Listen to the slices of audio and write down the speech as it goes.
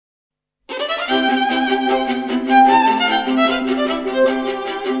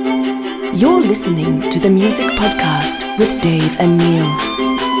listening to the Music Podcast with Dave and Neil.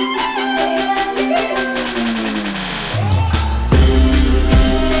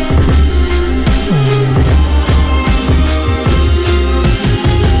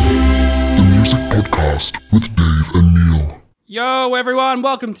 The Music Podcast with Dave and Neil. Yo, everyone.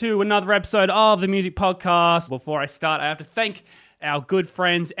 Welcome to another episode of the Music Podcast. Before I start, I have to thank our good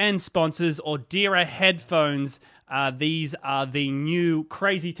friends and sponsors, Audira Headphones. These are the new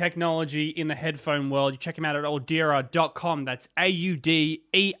crazy technology in the headphone world. You check them out at audira.com. That's Audeara,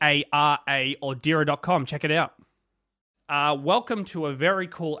 audira.com. Check it out. Welcome to a very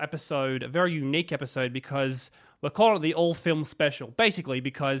cool episode, a very unique episode, because we're calling it the All Film Special. Basically,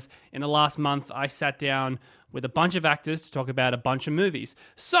 because in the last month, I sat down with a bunch of actors to talk about a bunch of movies.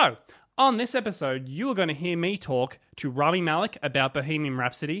 So, on this episode, you are going to hear me talk to Rami Malek about Bohemian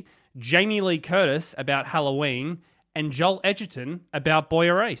Rhapsody, Jamie Lee Curtis about Halloween, and Joel Edgerton about Boy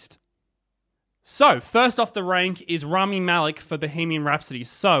Erased. So, first off the rank is Rami Malek for Bohemian Rhapsody.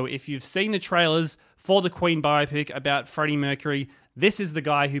 So, if you've seen the trailers for the Queen biopic about Freddie Mercury, this is the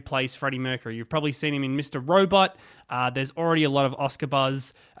guy who plays Freddie Mercury. You've probably seen him in Mr. Robot. There's already a lot of Oscar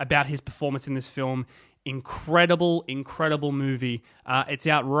buzz about his performance in this film. Incredible, incredible movie. It's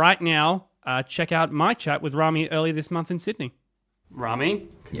out right now. Check out my chat with Rami earlier this month in Sydney. Rami,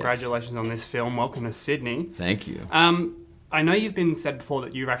 congratulations on this film. Welcome to Sydney. Thank you. I know you've been said before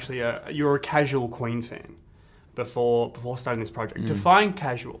that you're actually you're a casual Queen fan before starting this project. Define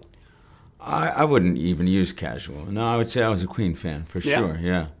casual. I wouldn't even use casual. No, I would say I was a Queen fan for sure.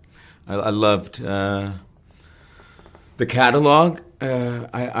 Yeah, I loved the catalog.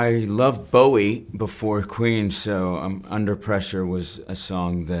 I loved Bowie before Queen, so Under Pressure was a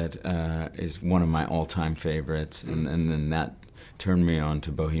song that is one of my all-time favorites, and then that turned me on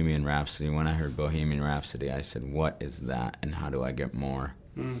to Bohemian Rhapsody. When I heard Bohemian Rhapsody, I said, what is that, and how do I get more?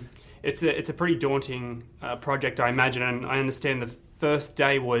 It's a pretty daunting project, I imagine, and I understand the first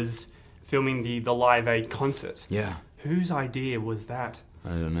day was filming the Live Aid concert. Yeah. Whose idea was that? I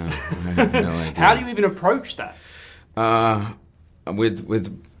don't know. I have no idea. How do you even approach that?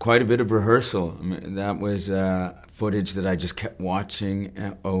 With quite a bit of rehearsal. I mean, that was footage that I just kept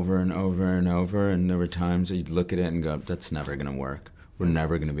watching over and over and over, and there were times that you'd look at it and go, that's never going to work. We're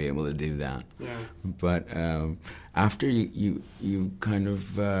never going to be able to do that. Yeah. But after you kind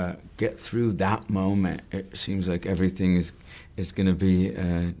of get through that moment, it seems like everything is going to be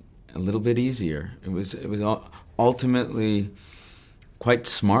a little bit easier. It was ultimately quite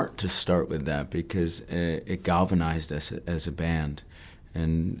smart to start with that, because it galvanized us as a band,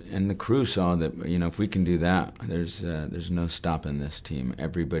 and the crew saw that, you know, if we can do that, there's no stopping this team.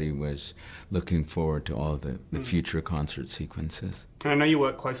 Everybody was looking forward to all the future concert sequences. And I know you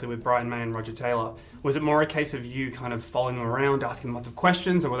work closely with Brian May and Roger Taylor. Was it more a case of you kind of following them around, asking them lots of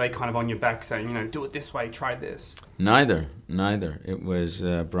questions, or were they kind of on your back saying, you know, do it this way, try this? Neither. It was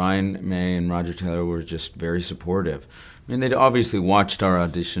Brian May and Roger Taylor were just very supportive. I mean, they'd obviously watched our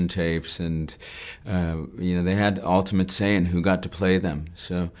audition tapes, and you know, they had the ultimate say in who got to play them.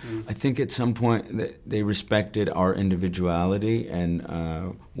 So I think at some point they respected our individuality and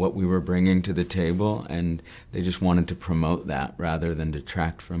what we were bringing to the table, and they just wanted to promote that rather than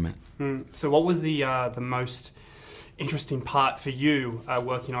detract from it. So what was the most interesting part for you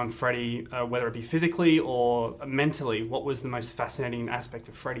working on Freddie, whether it be physically or mentally? What was the most fascinating aspect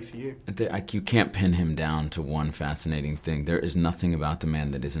of Freddie for you? You can't pin him down to one fascinating thing. There is nothing about the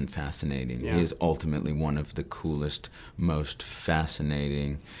man that isn't fascinating. Yeah. He is ultimately one of the coolest, most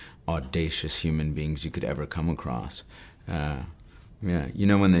fascinating, audacious human beings you could ever come across. Yeah, you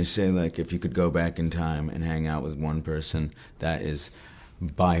know when they say, like, if you could go back in time and hang out with one person, that is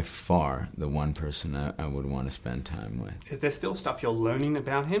by far the one person I would want to spend time with. Is there still stuff you're learning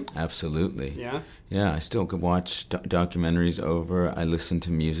about him? Absolutely. Yeah? Yeah, I still could watch documentaries over. I listen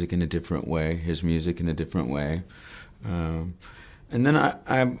to music in a different way, his music in a different way. And then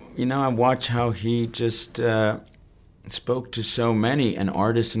I watch how he just spoke to so many, and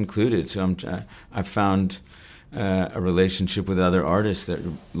artists included. So I found a relationship with other artists that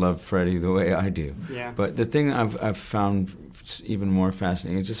love Freddie the way I do. Yeah. But the thing I've found even more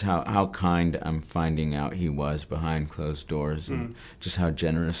fascinating is just how kind I'm finding out he was behind closed doors, and just how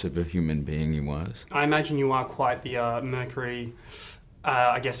generous of a human being he was. I imagine you are quite the Mercury.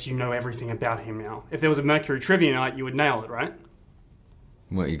 I guess you know everything about him now. If there was a Mercury trivia night, you would nail it, right?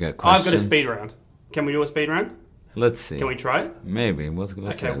 What, you got questions? I've got a speed round. Can we do a speed round? Let's see. Can we try it? Maybe. What's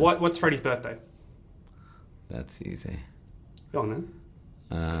okay, what's Freddie's birthday? That's easy. Go on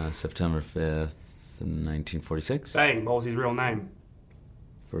then. September 5th, 1946. Bang. What was his real name?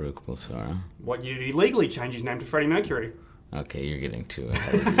 Farouk Bulsara. What year did he legally change his name to Freddie Mercury? Okay, you're getting too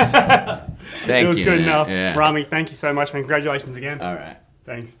ahead of yourself. Thank you. It was good man. enough. Yeah. Rami, thank you so much, man. Congratulations again. All right.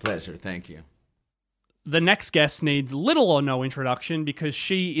 Thanks. Pleasure. Thank you. The next guest needs little or no introduction because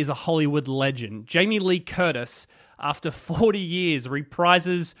she is a Hollywood legend. Jamie Lee Curtis, after 40 years,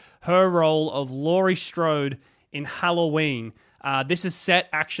 reprises her role of Laurie Strode in Halloween. This is set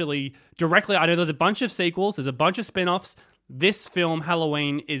actually directly, I know there's a bunch of sequels, there's a bunch of spin-offs. This film,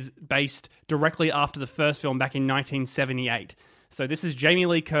 Halloween, is based directly after the first film back in 1978. So this is Jamie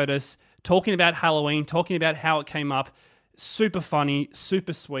Lee Curtis talking about Halloween, talking about how it came up. Super funny,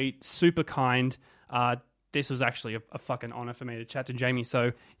 super sweet, super kind. This was actually a fucking honor for me to chat to Jamie.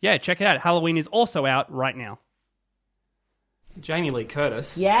 So yeah, check it out. Halloween is also out right now. Jamie Lee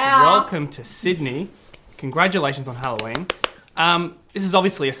Curtis. Yeah. Welcome to Sydney. Congratulations on Halloween. This is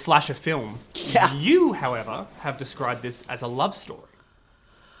obviously a slasher film. Yeah. You, however, have described this as a love story.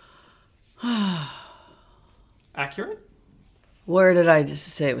 Accurate? Where did I just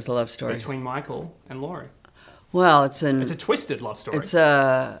say it was a love story? Between Michael and Laurie. Well, It's a twisted love story. it's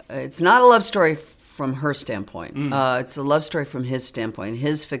not a love story from her standpoint. It's a love story from his standpoint.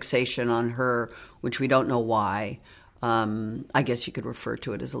 His fixation on her, which we don't know why. I guess you could refer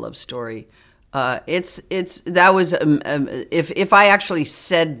to it as a love story. If I actually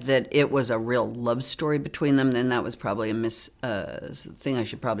said that it was a real love story between them, then that was probably a thing I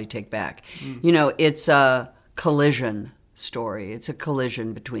should probably take back. You know, it's a collision story. It's a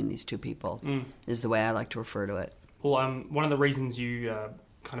collision between these two people, is the way I like to refer to it. Well, one of the reasons you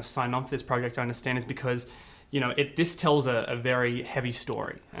kind of signed on for this project, I understand, is because, you know, this tells a very heavy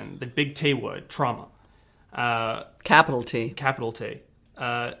story. And the big T word, trauma. Capital T. Capital T.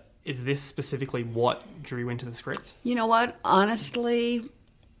 Is this specifically what drew you into the script? You know what? Honestly,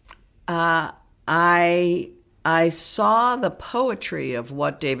 I saw the poetry of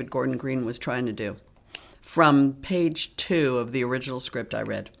what David Gordon Green was trying to do from page 2 of the original script I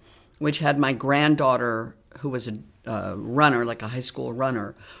read, which had my granddaughter, who was a runner, like a high school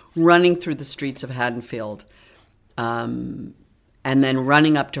runner, running through the streets of Haddonfield, and then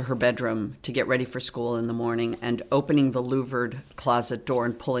running up to her bedroom to get ready for school in the morning and opening the louvered closet door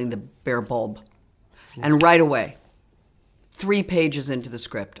and pulling the bare bulb. And right away, 3 pages into the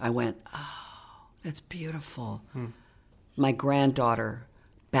script, I went, oh, that's beautiful. My granddaughter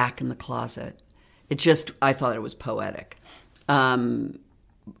back in the closet. I thought it was poetic.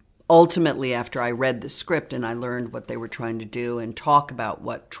 Ultimately, after I read the script and I learned what they were trying to do and talk about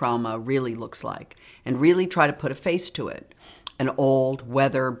what trauma really looks like and really try to put a face to it, an old,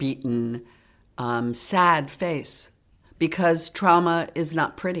 weather-beaten, sad face, because trauma is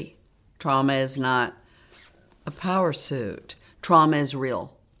not pretty. Trauma is not a power suit. Trauma is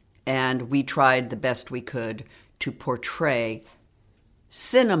real. And we tried the best we could to portray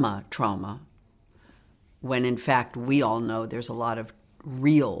cinema trauma, when in fact we all know there's a lot of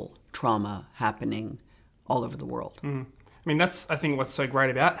real trauma happening all over the world. I mean, that's, I think, what's so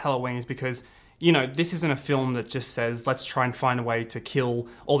great about Halloween is because, you know, this isn't a film that just says, let's try and find a way to kill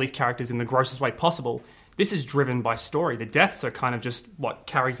all these characters in the grossest way possible. This is driven by story. The deaths are kind of just what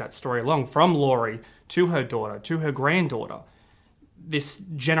carries that story along, from Laurie to her daughter, to her granddaughter. This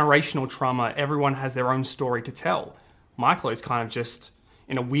generational trauma, everyone has their own story to tell. Michael is kind of just,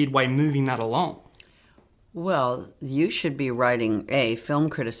 in a weird way, moving that along. Well, you should be writing, A, film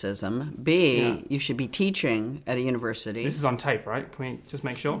criticism, B, you should be teaching at a university. This is on tape, right? Can we just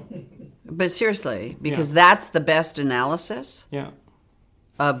make sure? But seriously, because that's the best analysis Yeah.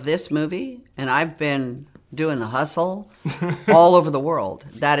 of this movie, and I've been doing the hustle all over the world.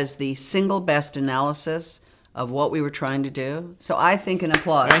 That is the single best analysis of what we were trying to do. So I think an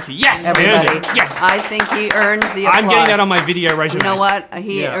applause. Thank you. Yes, everybody. yes. I think he earned the applause. I'm getting that on my video resume. You know what?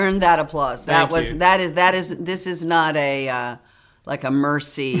 He earned that applause. Thank you. This is not a like a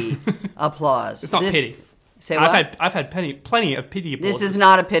mercy applause. It's not pity. Say what? I've had plenty of pity applause. This is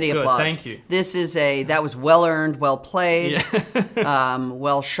not a pity applause. Thank you. This is that was well earned, well played,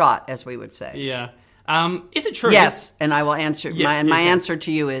 well shot, as we would say. Yeah. Is it true? Yes, and I will answer. Yes, my answer to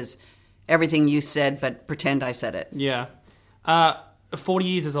you is everything you said, but pretend I said it. Yeah. 40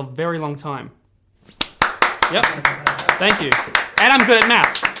 years is a very long time. Yep. Thank you. And I'm good at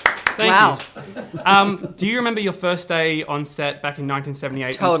maths. Thank you. Do you remember your first day on set back in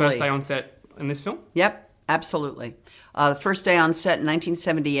 1978? Totally. And the first day on set in this film? Yep, absolutely. The first day on set in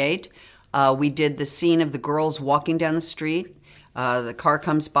 1978, we did the scene of the girls walking down the street. The car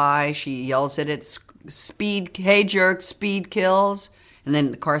comes by. She yells at it, speed, hey jerk, speed kills. And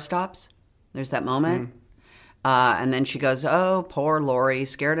then the car stops. There's that moment. And then she goes, oh, poor Laurie,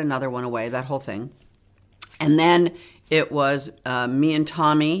 scared another one away, that whole thing. And then it was me and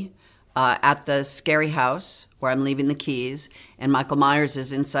Tommy at the scary house where I'm leaving the keys, and Michael Myers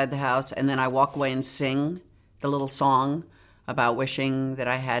is inside the house, and then I walk away and sing the little song about wishing that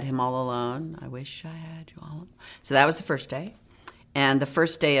I had him all alone. I wish I had you all alone. So that was the first day. And the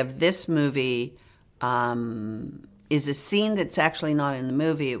first day of this movie is a scene that's actually not in the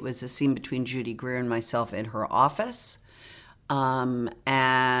movie. It was a scene between Judy Greer and myself in her office. And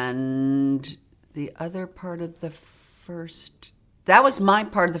the other part of the that was my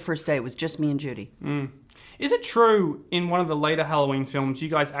part of the first day. It was just me and Judy. Is it true in one of the later Halloween films you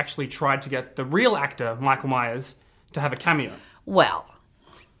guys actually tried to get the real actor, Michael Myers, to have a cameo? Well,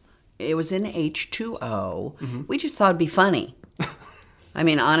 it was in H2O. We just thought it'd be funny. I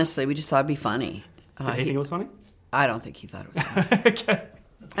mean, honestly, we just thought it'd be funny. Did he think it was funny? I don't think he thought it was funny. Okay.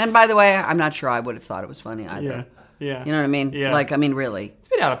 And by the way, I'm not sure I would have thought it was funny either. Yeah. You know what I mean? Yeah. Like, I mean, really. It's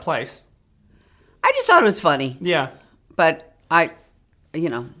a bit out of place. I just thought it was funny. Yeah. But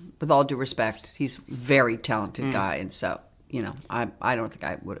with all due respect, he's a very talented guy. And so, I don't think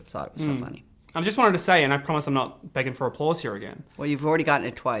I would have thought it was so funny. I just wanted to say, and I promise I'm not begging for applause here again. Well, you've already gotten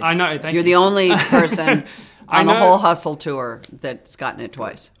it twice. I know, thank You're you. the only person on the whole Hustle tour that's gotten it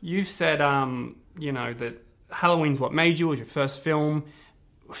twice. You've said, that Halloween's what made you, was your first film.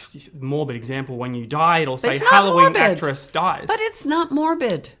 Morbid example, when you die, it'll say Halloween morbid. actress dies. But it's not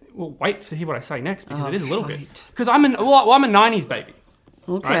morbid. Well, wait to hear what I say next, because it is a little bit. right. Because I'm a 90s baby.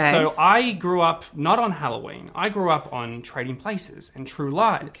 Okay. Right? So I grew up not on Halloween. I grew up on Trading Places and True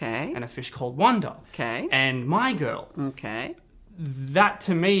Lies. Okay. And A Fish Called Wonder. Okay. And My Girl. Okay. That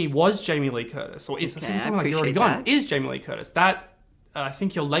to me was Jamie Lee Curtis. Or is Okay, something I like You're Already appreciate Gone. that. Is Jamie Lee Curtis. That, I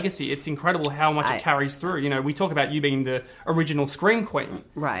think your legacy, it's incredible how much it carries through. We talk about you being the original Scream Queen.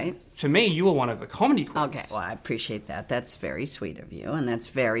 Right. To me, you were one of the comedy queens. Okay. Well, I appreciate that. That's very sweet of you, and that's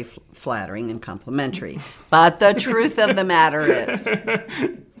very flattering and complimentary. But the truth of the matter is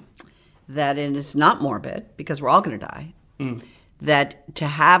that it is not morbid, because we're all going to die. That to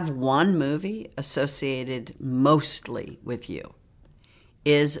have one movie associated mostly with you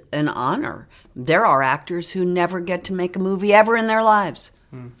is an honor. There are actors who never get to make a movie ever in their lives,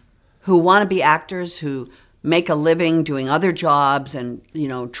 who want to be actors, who make a living doing other jobs and,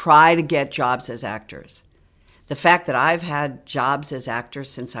 try to get jobs as actors. The fact that I've had jobs as actors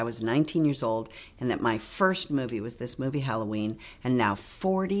since I was 19 years old, and that my first movie was this movie Halloween, and now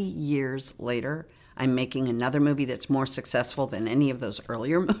 40 years later, I'm making another movie that's more successful than any of those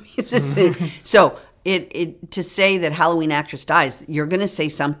earlier movies. So to say that Halloween actress dies, you're going to say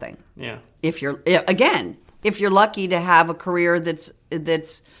something. Yeah. If you're lucky to have a career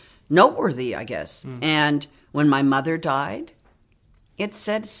that's noteworthy, I guess. And when my mother died, it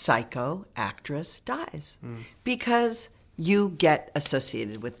said psycho actress dies because you get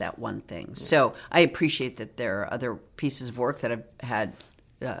associated with that one thing. Yeah. So I appreciate that there are other pieces of work that I've had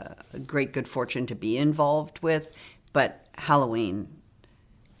great good fortune to be involved with, but Halloween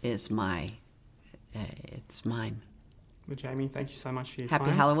is it's mine. Well, Jamie, thank you so much for your time.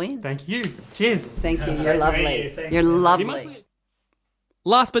 Happy Halloween. Thank you. Cheers. Thank you. You're lovely. You're lovely.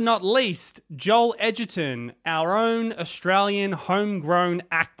 Last but not least, Joel Edgerton, our own Australian homegrown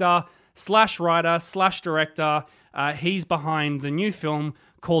actor / writer / director. He's behind the new film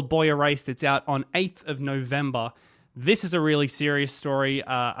called Boy Erased. It's out on 8th of November. This is a really serious story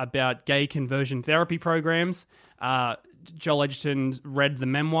about gay conversion therapy programs. Joel Edgerton read the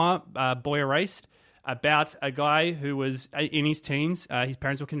memoir, Boy Erased, about a guy who was in his teens. His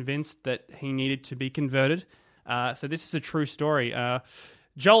parents were convinced that he needed to be converted. So this is a true story.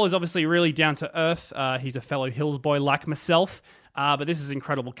 Joel is obviously really down to earth. He's a fellow Hills boy like myself. But this is an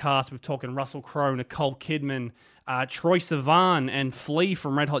incredible cast. We're talking Russell Crowe, Nicole Kidman, Troye Sivan, and Flea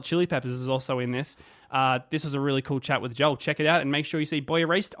from Red Hot Chili Peppers is also in this. This was a really cool chat with Joel. Check it out and make sure you see Boy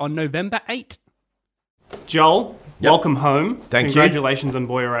Erased on November 8th. Joel, welcome home. Thank you. Congratulations on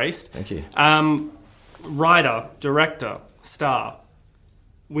Boy Erased. Thank you. Writer, director, star.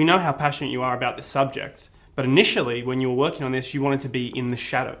 We know how passionate you are about this subject, but initially, when you were working on this, you wanted to be in the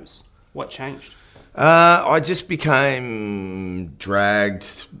shadows. What changed? I just became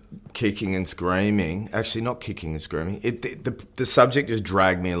dragged, kicking and screaming. Actually, not kicking and screaming. The subject just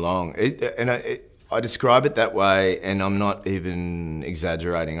dragged me along. I describe it that way, and I'm not even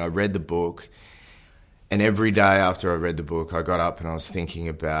exaggerating. I read the book, and every day after I read the book, I got up and I was thinking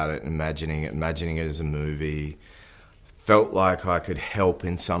about it, imagining it as a movie. Felt like I could help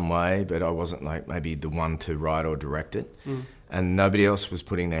in some way, but I wasn't like maybe the one to write or direct it. And nobody else was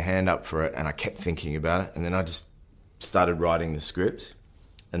putting their hand up for it, and I kept thinking about it. And then I just started writing the script,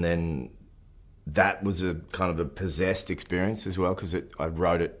 and then that was a kind of a possessed experience as well, because I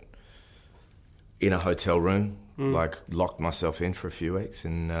wrote it in a hotel room, like locked myself in for a few weeks,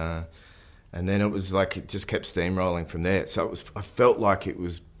 and And then it was like it just kept steamrolling from there. So I felt like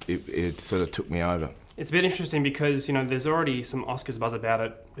it sort of took me over. It's a bit interesting because, there's already some Oscars buzz about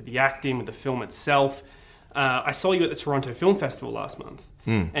it with the acting, with the film itself. I saw you at the Toronto Film Festival last month.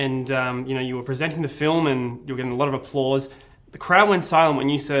 And, you were presenting the film and you were getting a lot of applause. The crowd went silent when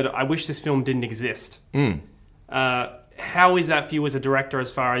you said, "I wish this film didn't exist." How is that for you as a director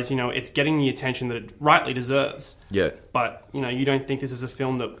as far as, it's getting the attention that it rightly deserves? Yeah. But, you don't think this is a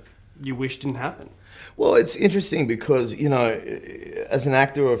film that you wish didn't happen? Well, it's interesting because, as an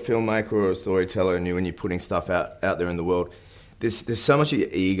actor or a filmmaker or a storyteller, and when you're putting stuff out there in the world, there's so much of your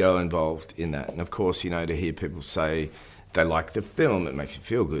ego involved in that. And of course, to hear people say they like the film, it makes you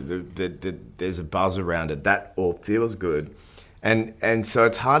feel good. There's a buzz around it. That all feels good. And so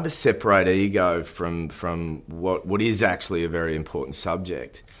it's hard to separate ego from what is actually a very important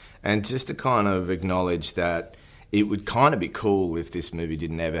subject. And just to kind of acknowledge that it would kind of be cool if this movie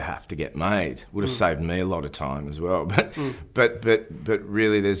didn't ever have to get made. Would have saved me a lot of time as well. But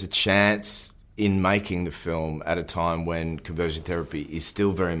really there's a chance in making the film at a time when conversion therapy is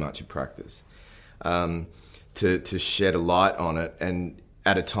still very much a practice, to shed a light on it, and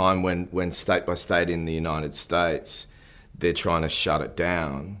at a time when state by state in the United States they're trying to shut it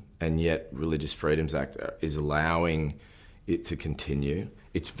down, and yet Religious Freedoms Act is allowing it to continue.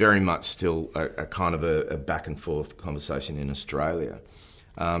 It's very much still a kind of a back and forth conversation in Australia.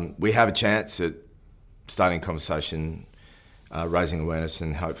 We have a chance at starting a conversation, raising awareness,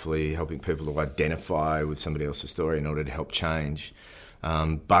 and hopefully helping people to identify with somebody else's story in order to help change.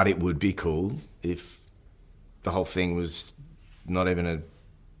 But it would be cool if the whole thing was not even a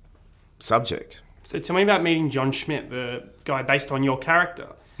subject. So tell me about meeting John Schmidt, the guy based on your character.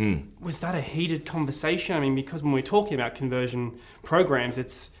 Was that a heated conversation? I mean, because when we're talking about conversion programs,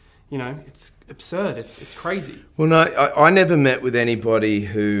 it's absurd. It's crazy. Well, no, I never met with anybody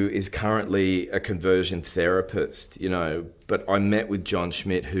who is currently a conversion therapist, but I met with John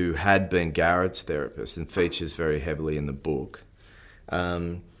Schmidt, who had been Garrett's therapist and features very heavily in the book.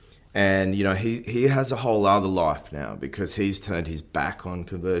 And, he has a whole other life now because he's turned his back on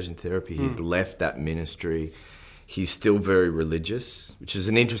conversion therapy. He's left that ministry. He's still very religious, which is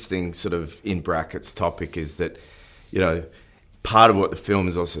an interesting sort of in brackets topic, is that, part of what the film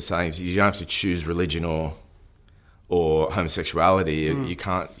is also saying is you don't have to choose religion or homosexuality. You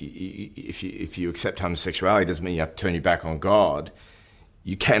can't, if you accept homosexuality, it doesn't mean you have to turn your back on God.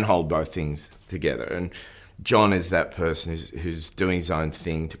 You can hold both things together. And John is that person who's doing his own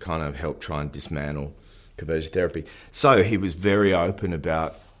thing to kind of help try and dismantle conversion therapy. So he was very open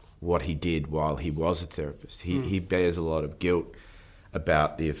about what he did while he was a therapist. He bears a lot of guilt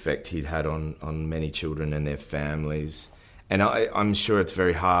about the effect he'd had on many children and their families. And I'm sure it's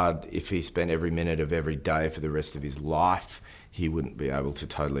very hard if he spent every minute of every day for the rest of his life, he wouldn't be able to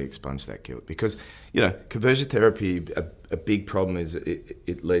totally expunge that guilt. Because, conversion therapy, a big problem is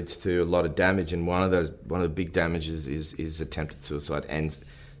it leads to a lot of damage. And one of the big damages is attempted suicide and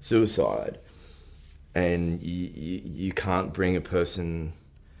suicide. And you can't bring a person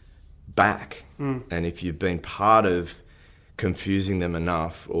back. And if you've been part of confusing them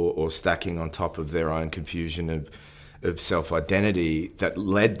enough or stacking on top of their own confusion of self-identity that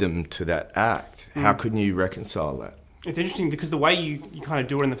led them to that act, how couldn't you reconcile that? It's interesting because the way you kind of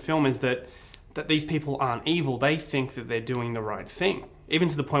do it in the film is that these people aren't evil. They think that they're doing the right thing, even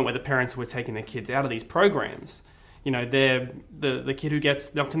to the point where the parents were taking their kids out of these programs. They're the kid who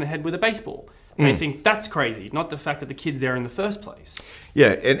gets knocked in the head with a baseball. They think that's crazy, not the fact that the kid's there in the first place. Yeah,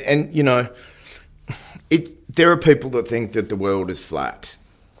 and there are people that think that the world is flat,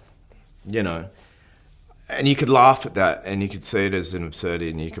 and you could laugh at that, and you could see it as an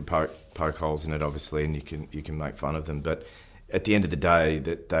absurdity, and you could poke holes in it, obviously, and you can make fun of them. But at the end of the day,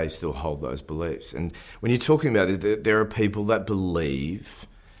 that they still hold those beliefs. And when you're talking about it, there are people that believe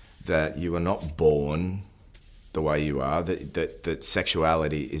that you are not born the way you are, that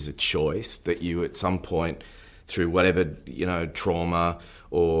sexuality is a choice, that you at some point through whatever, trauma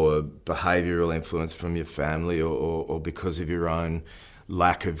or behavioural influence from your family or because of your own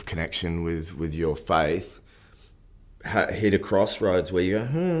lack of connection with your faith, hit a crossroads where you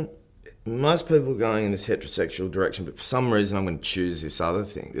go, most people are going in this heterosexual direction, but for some reason I'm going to choose this other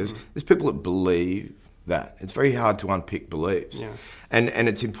thing. There's people that believe that. It's very hard to unpick beliefs. Yeah. And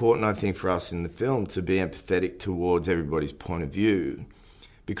it's important, I think, for us in the film to be empathetic towards everybody's point of view,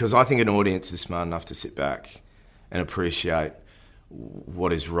 because I think an audience is smart enough to sit back and appreciate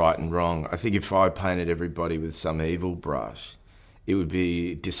what is right and wrong. I think if I painted everybody with some evil brush, it would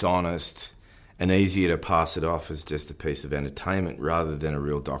be dishonest and easier to pass it off as just a piece of entertainment rather than a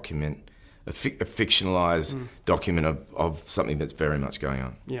real document a fictionalized document of something that's very much going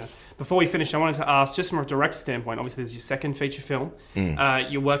on. Yeah. Before we finish, I wanted to ask, just from a direct standpoint, obviously this is your second feature film.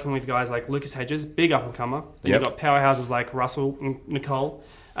 You're working with guys like Lucas Hedges, big up-and-comer. Then you've got powerhouses like Russell and Nicole.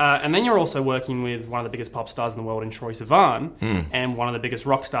 And then you're also working with one of the biggest pop stars in the world in Troye Sivan and one of the biggest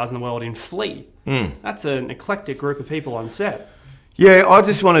rock stars in the world in Flea. That's an eclectic group of people on set. Yeah, I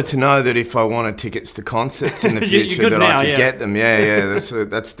just wanted to know that if I wanted tickets to concerts in the future, that I could get them. Yeah,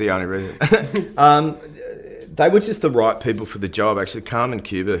 that's the only reason. They were just the right people for the job. Actually, Carmen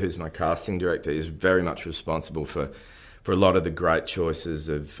Cuba, who's my casting director, is very much responsible for a lot of the great choices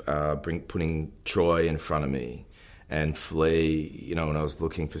of putting Troy in front of me and Flea. You know, when I was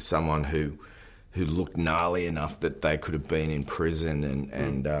looking for someone who looked gnarly enough that they could have been in prison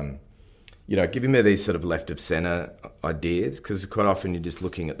and you know, giving me these sort of left of centre ideas, because quite often you're just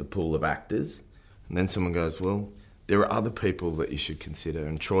looking at the pool of actors and then someone goes, well, there are other people that you should consider,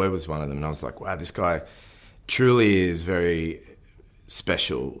 and Troy was one of them. And I was like, wow, this guy truly is very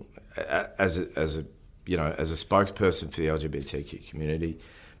special as a spokesperson for the LGBTQ community,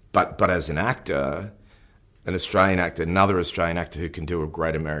 but as an actor, an Australian actor, another Australian actor who can do a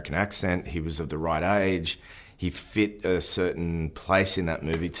great American accent. He was of the right age. He fit a certain place in that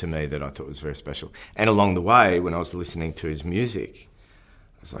movie to me that I thought was very special. And along the way, when I was listening to his music,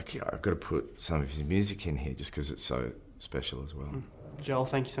 I was like, yeah, I've got to put some of his music in here just because it's so special as well. Joel,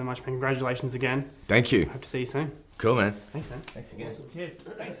 thank you so much, man. Congratulations again. Thank you. Hope to see you soon. Cool, man. Thanks, man. Thanks again. Awesome. Cheers.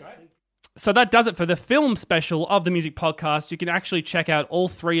 Thanks, guys. So that does it for the film special of the Music Podcast. You can actually check out all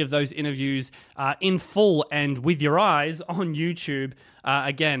three of those interviews in full and with your eyes on YouTube.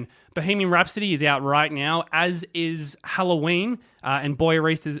 Again, Bohemian Rhapsody is out right now, as is Halloween, and Boy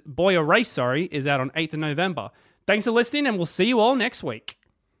Erased is out on 8th of November. Thanks for listening, and we'll see you all next week.